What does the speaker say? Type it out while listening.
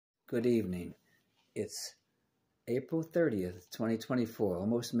Good evening. It's April 30th, 2024,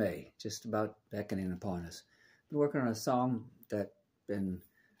 almost May, just about beckoning upon us. Been working on a song that been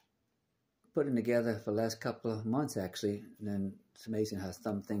putting together for the last couple of months, actually, and then it's amazing how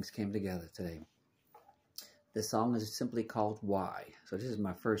some things came together today. The song is simply called Why. So this is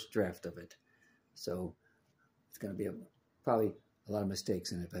my first draft of it. So it's going to be probably a lot of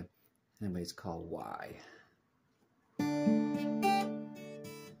mistakes in it, but anyway, it's called Why.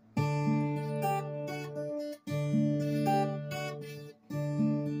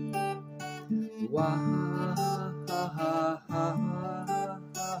 Why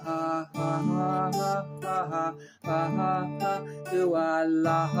do I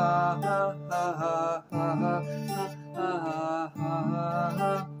lie?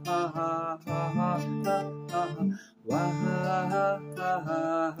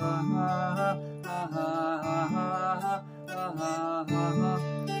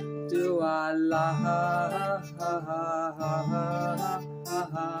 Do I lie?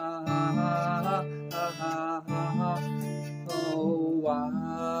 Oh, why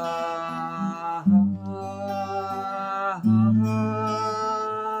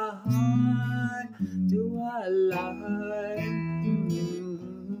do I lie?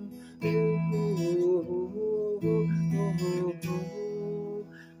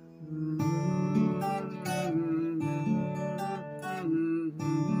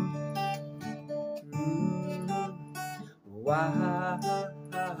 Why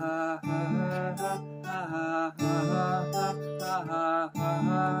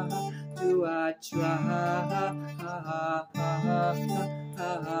do I try?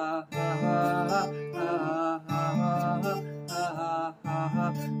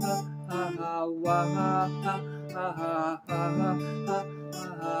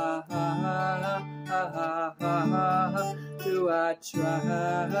 Do I try?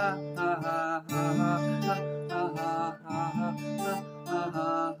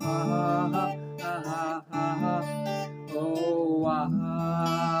 Oh, why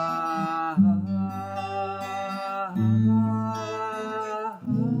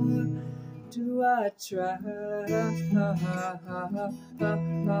do I try?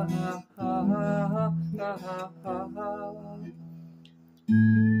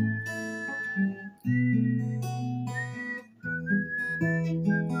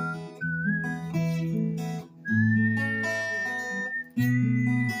 Do I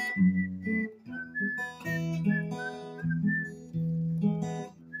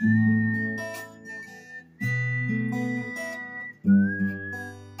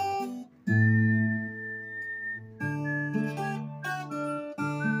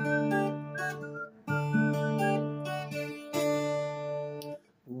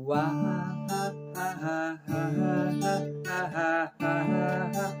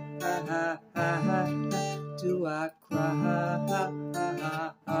cry?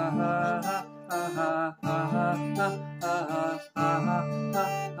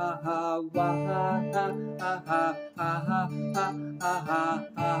 Do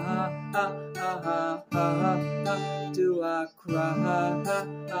I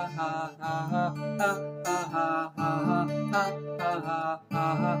cry?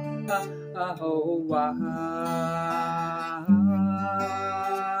 Oh, why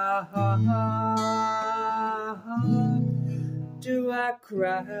do I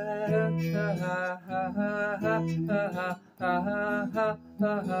cry?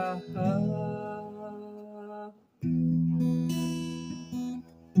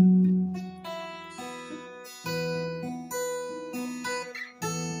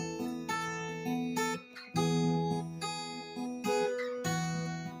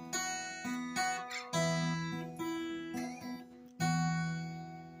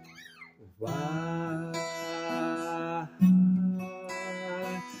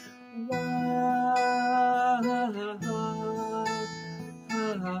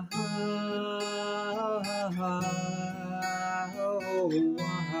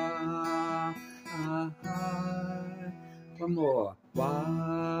 One more. Why?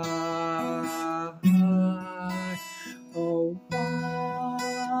 Oh, why?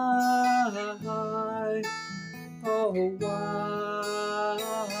 Oh, why?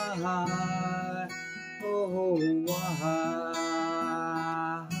 Oh, why?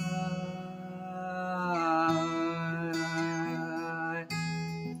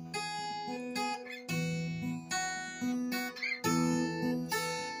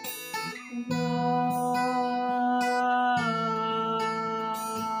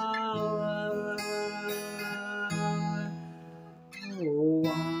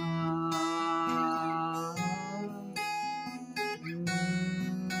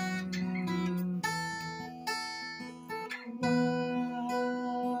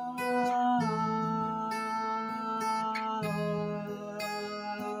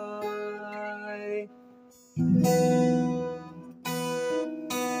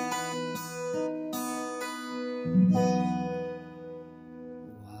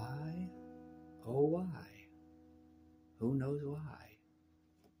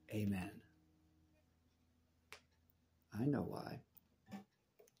 Amen. I know why.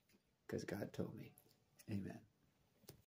 Because God told me. Amen.